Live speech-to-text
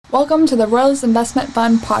Welcome to the Royals Investment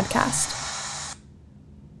Fund podcast.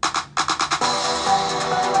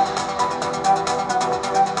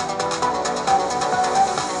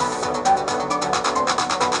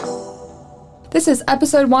 This is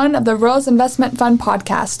episode 1 of the Royals Investment Fund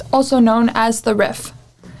podcast, also known as the RIF.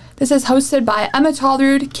 This is hosted by Emma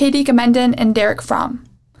Tollerud, Katie Gemuenden, and Derek Fromm.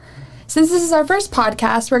 Since this is our first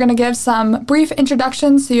podcast, we're going to give some brief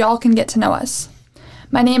introductions so you all can get to know us.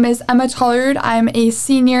 My name is Emma Tollerud. I'm a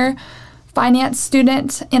senior finance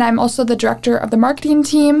student, and I'm also the director of the marketing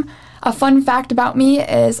team. A fun fact about me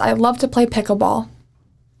is I love to play pickleball.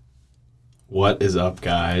 What is up,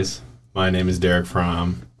 guys? My name is Derek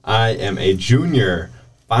Fromm. I am a junior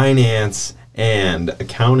finance and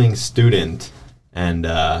accounting student, and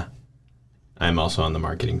I'm also on the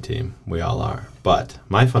marketing team. We all are. But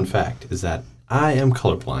my fun fact is that I am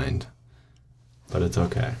colorblind, but it's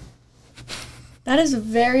okay. That is a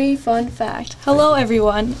very fun fact. Hello,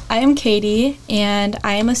 everyone. I am Katie, and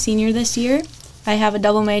I am a senior this year. I have a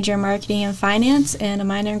double major in marketing and finance and a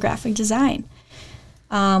minor in graphic design.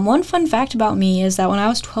 One fun fact about me is that when I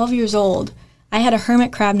was 12 years old, I had a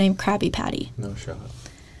hermit crab named Krabby Patty. No shot.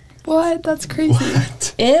 What? That's crazy.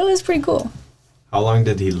 What? It was pretty cool. How long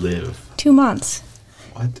did he live? 2 months.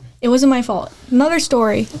 What? It wasn't my fault. Another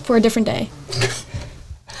story for a different day.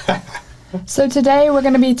 So today we're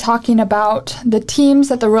going to be talking about the teams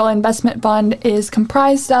that the Royal Investment Fund is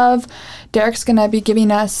comprised of. Derek's going to be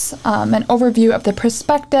giving us an overview of the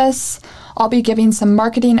prospectus. I'll be giving some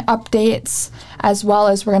marketing updates, as well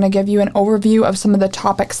as we're going to give you an overview of some of the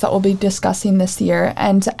topics that we'll be discussing this year.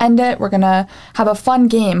 And to end it, we're going to have a fun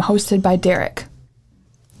game hosted by Derek.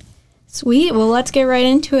 Sweet. Well, let's get right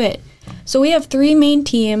into it. So we have 3 main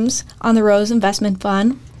teams on the Royals Investment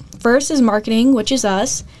Fund. First is marketing, which is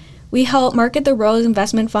us. We help market the Royals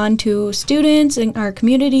Investment Fund to students in our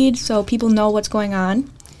community so people know what's going on.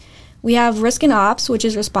 We have risk and ops, which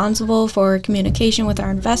is responsible for communication with our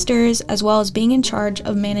investors, as well as being in charge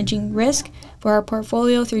of managing risk for our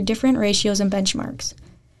portfolio through different ratios and benchmarks.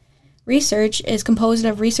 Research is composed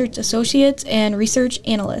of research associates and research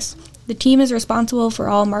analysts. The team is responsible for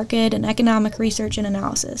all market and economic research and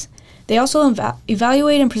analysis. They also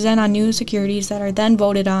evaluate and present on new securities that are then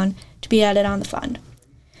voted on to be added on the fund.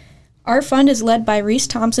 Our fund is led by Reese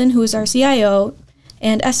Thompson, who is our CIO,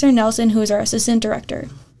 and Esther Nelson, who is our assistant director.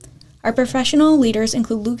 Our professional leaders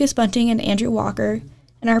include Lucas Bunting and Andrew Walker,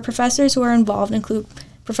 and our professors who are involved include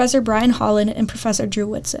Professor Brian Holland and Professor Drew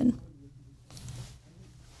Whitson.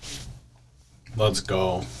 Let's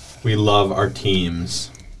go. We love our teams,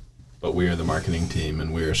 but we are the marketing team,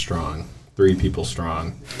 and we are strong. 3 people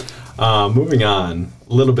strong. Moving on,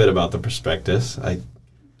 a little bit about the prospectus. I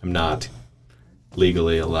am not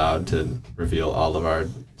legally allowed to reveal all of our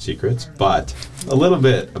secrets, but a little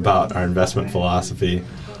bit about our investment philosophy.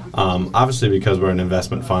 Obviously, because we're an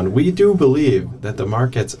investment fund, we do believe that the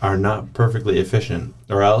markets are not perfectly efficient,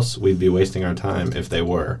 or else we'd be wasting our time if they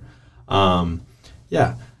were.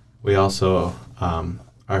 We also,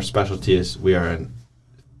 our specialty is we are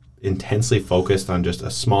intensely focused on just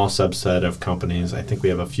a small subset of companies. I think we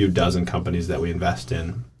have a few dozen companies that we invest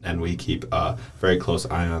in, and we keep a very close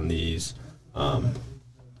eye on these.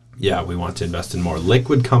 We want to invest in more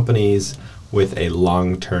liquid companies with a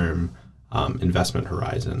long-term investment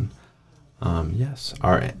horizon.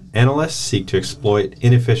 Our analysts seek to exploit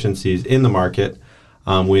inefficiencies in the market.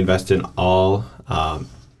 We invest in all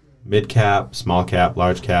mid-cap, small-cap,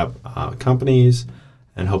 large-cap companies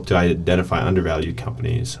and hope to identify undervalued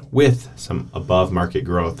companies with some above-market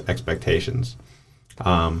growth expectations.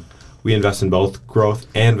 We invest in both growth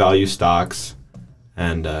and value stocks.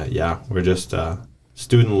 And we're just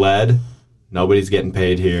student-led. Nobody's getting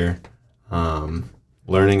paid here.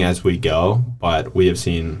 Learning as we go, but we have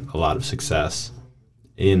seen a lot of success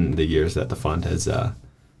in the years that the fund has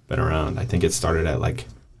been around. I think it started at like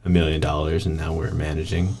 $1 million, and now we're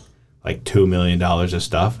managing like $2 million of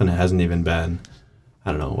stuff, and it hasn't even been,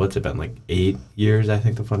 I don't know, what's it been, like 8 years I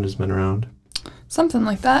think the fund has been around? Something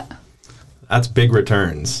like that. That's big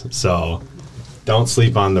returns, so don't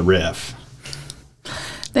sleep on the RIF.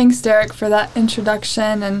 Thanks, Derek, for that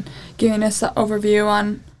introduction and giving us an overview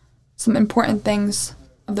on some important things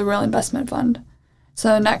of the Royal Investment Fund.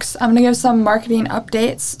 So next, I'm going to give some marketing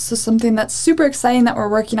updates. So something that's super exciting that we're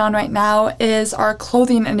working on right now is our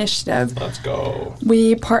clothing initiative. Let's go.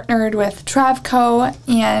 We partnered with Travco,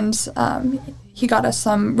 and he got us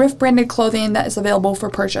some RIF branded clothing that is available for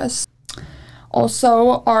purchase.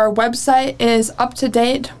 Also, our website is up to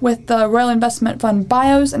date with the Royal Investment Fund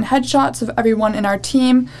bios and headshots of everyone in our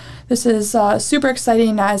team. This is super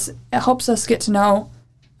exciting as it helps us get to know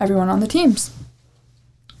everyone on the teams.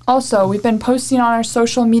 Also, we've been posting on our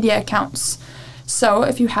social media accounts. So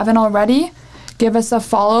if you haven't already, give us a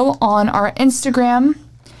follow on our Instagram.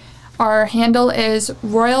 Our handle is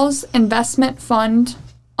Royals Investment Fund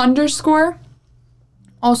 _.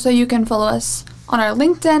 Also, you can follow us on our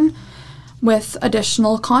LinkedIn with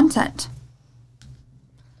additional content.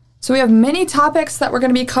 So we have many topics that we're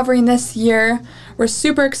going to be covering this year. We're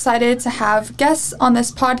super excited to have guests on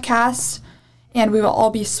this podcast, and we will all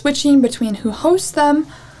be switching between who hosts them.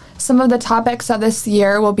 Some of the topics of this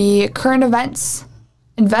year will be current events,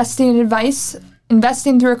 investing advice,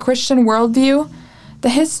 investing through a Christian worldview,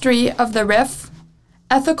 the history of the RIF,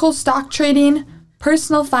 ethical stock trading,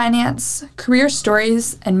 personal finance, career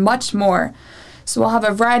stories, and much more. So we'll have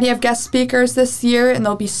a variety of guest speakers this year, and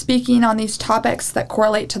they'll be speaking on these topics that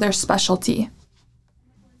correlate to their specialty.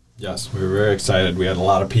 Yes, we were very excited. We had a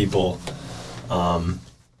lot of people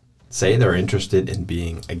say they're interested in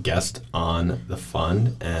being a guest on the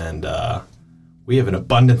fund, and we have an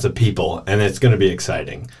abundance of people, and it's going to be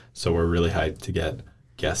exciting. So we're really hyped to get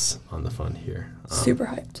guests on the fund here. Super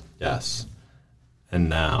hyped. Yes. And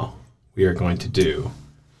now we are going to do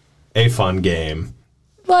a fun game.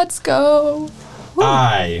 Let's go. Woo.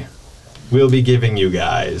 I will be giving you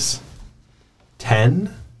guys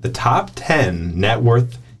the top 10 net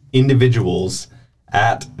worth individuals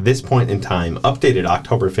at this point in time, updated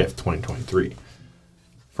October 5th, 2023,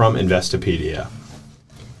 from Investopedia.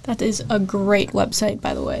 That is a great website,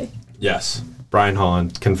 by the way. Yes. Brian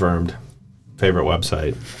Holland confirmed. Favorite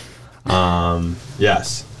website.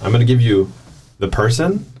 Yes. I'm going to give you the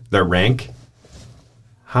person, their rank,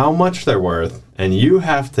 how much they're worth, and you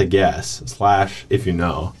have to guess, / if you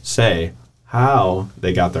know, say how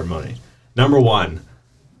they got their money. Number one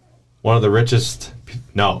of the richest,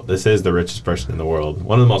 this is the richest person in the world.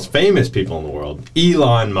 One of the most famous people in the world,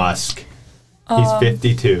 Elon Musk. He's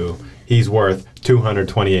 52. He's worth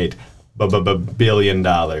 $228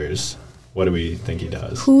 billion. What do we think he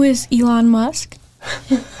does? Who is Elon Musk?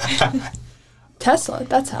 Tesla,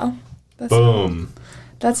 that's how. Boom.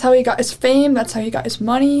 That's how he got his fame. That's how he got his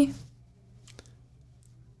money.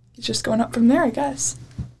 He's just going up from there, I guess.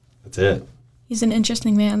 That's it. He's an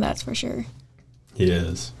interesting man, that's for sure. He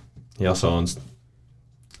is. He also owns,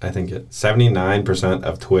 I think, 79%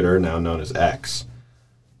 of Twitter, now known as X.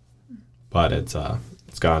 But it's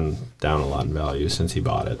gone down a lot in value since he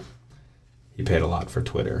bought it. He paid a lot for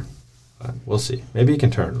Twitter. But we'll see. Maybe he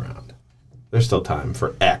can turn around. There's still time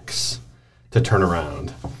for X to turn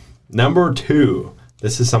around. Number 2.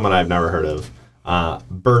 This is someone I've never heard of.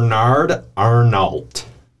 Bernard Arnault.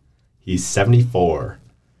 He's 74.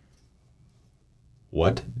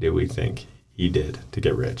 What do we think he did to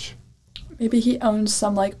get rich? Maybe he owns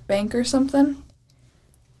some, bank or something?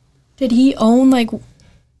 Did he own,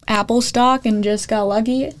 Apple stock and just got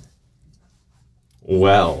lucky?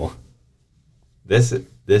 Well,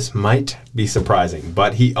 this might be surprising,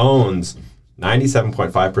 but he owns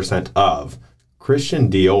 97.5% of Christian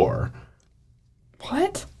Dior.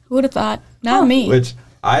 What? Who would have thought? Not me. Which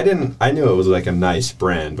I knew it was a nice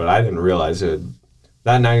brand, but I didn't realize that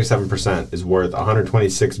 97% is worth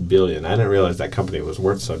 $126 billion. I didn't realize that company was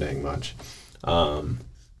worth so dang much.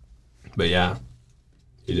 But yeah,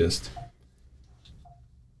 he just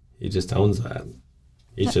owns that.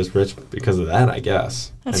 He's just rich because of that, I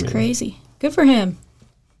guess. That's crazy. Good for him.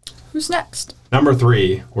 Who's next? Number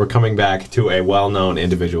 3, we're coming back to a well-known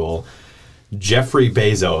individual, Jeffrey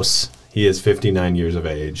Bezos. He is 59 years of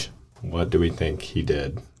age. What do we think he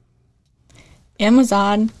did?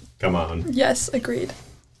 Amazon. Come on. Yes, agreed.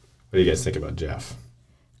 What do you guys think about Jeff?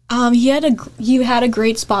 He had a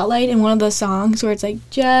great spotlight in one of the songs where it's like,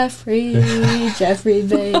 Jeffrey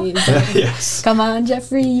Bezos. Yes. Come on,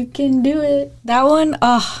 Jeffrey, you can do it. That one,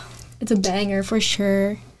 it's a banger for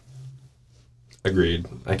sure. Agreed.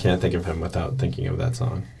 I can't think of him without thinking of that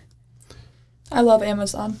song. I love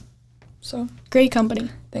Amazon. So, great company.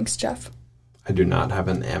 thanks, Jeff. I do not have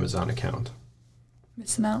an Amazon account.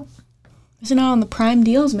 Missing out. Missing out on the prime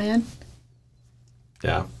deals, man.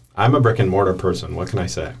 Yeah. I'm a brick and mortar person. What can I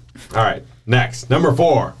say? All right. Next. Number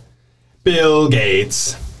 4. Bill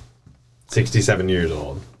Gates. 67 years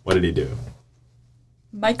old. What did he do?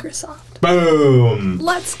 Microsoft. Boom.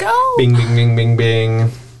 Let's go. Bing, bing, bing, bing,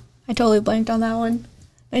 bing. I totally blanked on that one.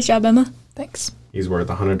 Nice job, Emma. Thanks. He's worth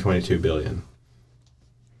 $122 billion.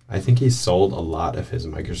 I think he sold a lot of his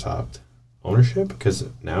Microsoft ownership because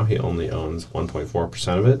now he only owns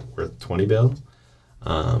 1.4% of it, worth $20 billion.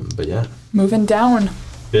 But yeah. Moving down.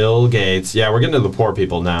 Bill Gates. Yeah, we're getting to the poor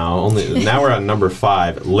people now. Now we're on number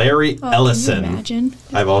 5. Larry Ellison. Can you imagine?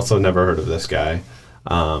 I've also never heard of this guy.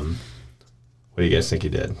 What do you guys think he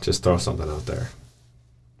did? Just throw something out there.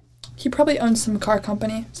 He probably owns some car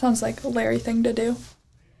company. Sounds like a Larry thing to do.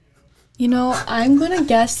 You know, I'm going to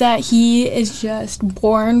guess that he is just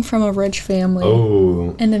born from a rich family.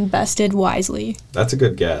 Oh. And invested wisely. That's a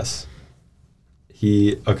good guess.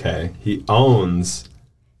 He owns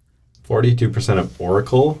 42% of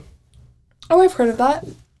Oracle. Oh, I've heard of that.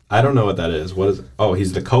 I don't know what that is. What is? Oh,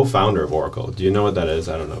 he's the co-founder of Oracle. Do you know what that is?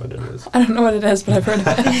 I don't know what it is. I don't know what it is, but I've heard of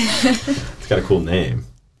it. It's got a cool name.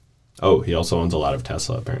 Oh, he also owns a lot of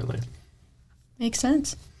Tesla, apparently. Makes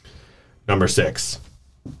sense. Number 6,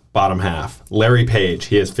 bottom half. Larry Page.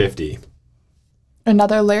 He is 50.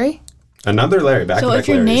 Another Larry? Another Larry. Back to So back if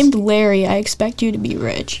you're Larrys. named Larry, I expect you to be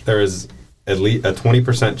rich. There is at least a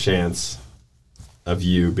 20% chance of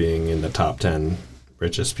you being in the top 10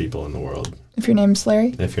 richest people in the world. If your name's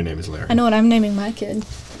Larry? If your name is Larry. I know what I'm naming my kid.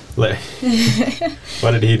 Larry.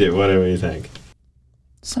 What did he do? What do you think?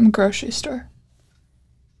 Some grocery store.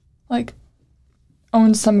 Like,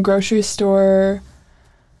 owns some grocery store,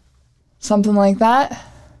 something like that?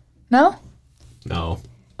 No? No.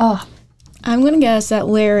 Oh, I'm going to guess that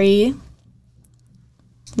Larry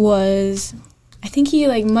I think he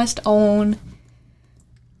must own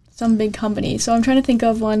some big company. So I'm trying to think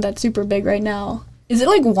of one that's super big right now. Is it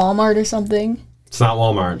like Walmart or something? It's not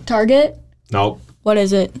Walmart. Target? Nope. What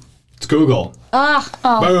is it? It's Google. Ah!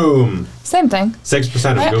 oh, Boom. same thing.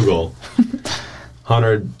 6% of Google.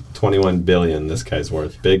 121 billion this guy's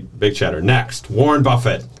worth. Big cheddar. Next, Warren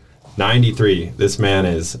Buffett. 93. This man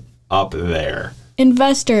is up there.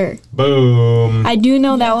 Investor. Boom. I do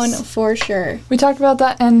know that Yes. one for sure. We talked about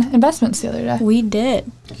that in investments the other day. We did.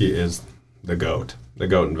 He is the GOAT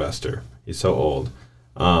investor. He's so old.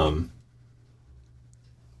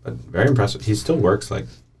 But very impressive. He still works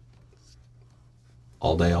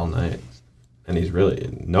all day, all night. And he's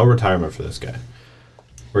really no retirement for this guy.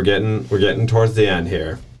 We're getting towards the end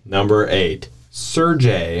here. Number 8,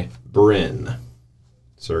 Sergey Brin.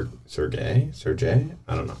 Sergey?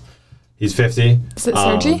 I don't know. He's 50. Is it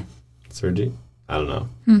Sergey? Sergey? I don't know.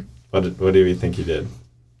 What do you think he did?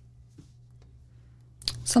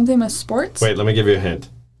 Something with sports? Wait, let me give you a hint.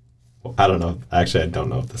 I don't know. Actually, I don't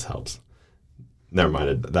know if this helps. Never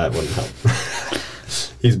mind. That wouldn't help.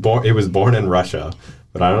 He was born in Russia,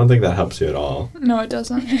 but I don't think that helps you at all. No, it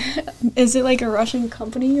doesn't. Is it like a Russian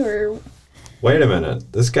company or? Wait a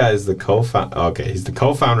minute. This guy is the co-founder. Okay, he's the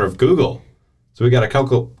co-founder of Google. So we got a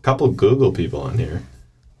couple Google people on here.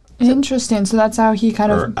 Interesting. So that's how he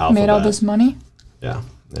kind Or of Alphabet. made all this money? Yeah.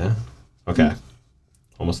 Okay.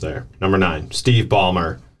 Almost there. Number 9, Steve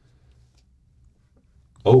Ballmer.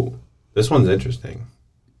 Oh, this one's interesting.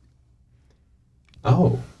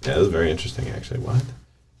 Oh, yeah, this is very interesting, actually. What?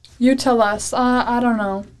 You tell us. I don't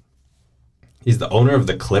know. He's the owner of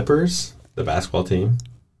the Clippers, the basketball team.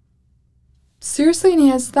 Seriously? And he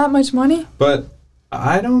has that much money? But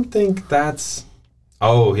I don't think that's...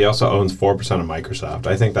 Oh, he also owns 4% of Microsoft.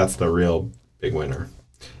 I think that's the real big winner.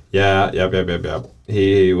 Yeah, yep.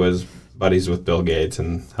 He was buddies with Bill Gates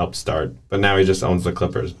and helped start. But now he just owns the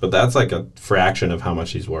Clippers. But that's like a fraction of how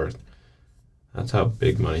much he's worth. That's how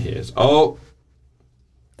big money he is. Oh,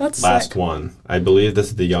 That's last sick. one. I believe this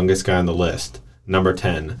is the youngest guy on the list. Number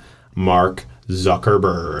 10, Mark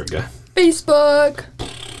Zuckerberg. Facebook.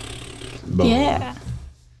 Boom. Yeah.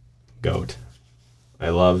 GOAT. I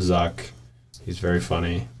love Zuck. He's very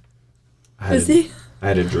funny. Is he? I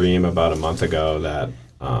had a dream about a month ago that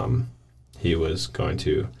he was going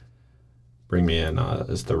to bring me in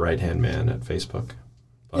as the right-hand man at Facebook.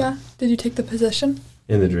 But Yeah. Did you take the position?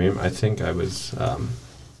 in the dream, I think I was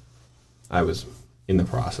in the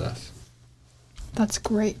process. That's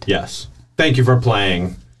great. Yes. Thank you for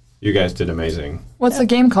playing. You guys did amazing. What's the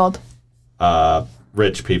game called?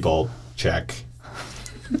 Rich people check.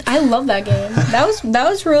 I love that game. That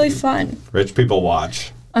was really fun. Rich people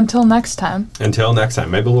watch. Until next time. Until next time.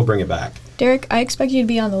 Maybe we'll bring it back. Derek, I expect you to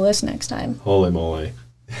be on the list next time. Holy moly.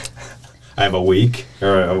 I have a week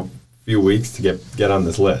or a few weeks to get on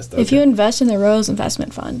this list. If you invest in the Rose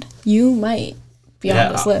Investment Fund, you might be Yeah.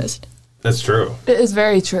 on this list. That's true. It is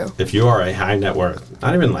very true. If you are a high net worth,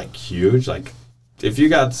 not even like huge, like if you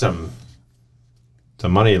got some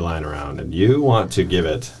money lying around and you want to give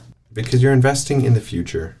it because you're investing in the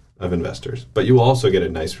future of investors, but you also get a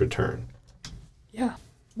nice return. Yeah.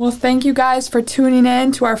 Well, thank you guys for tuning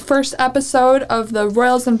in to our first episode of the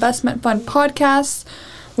Royals Investment Fund podcast.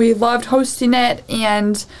 We loved hosting it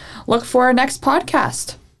and look for our next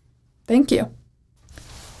podcast. Thank you.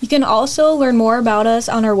 You can also learn more about us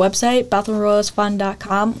on our website,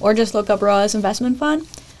 bethelroyalsfund.com, or just look up Royals Investment Fund.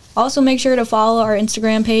 Also, make sure to follow our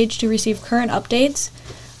Instagram page to receive current updates.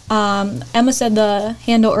 Emma said the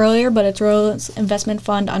handle earlier, but it's Royals Investment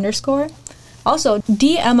Fund _. Also,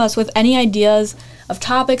 DM us with any ideas of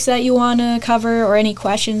topics that you want to cover or any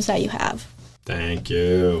questions that you have. Thank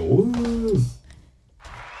you. Woo.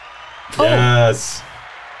 Oh. Yes.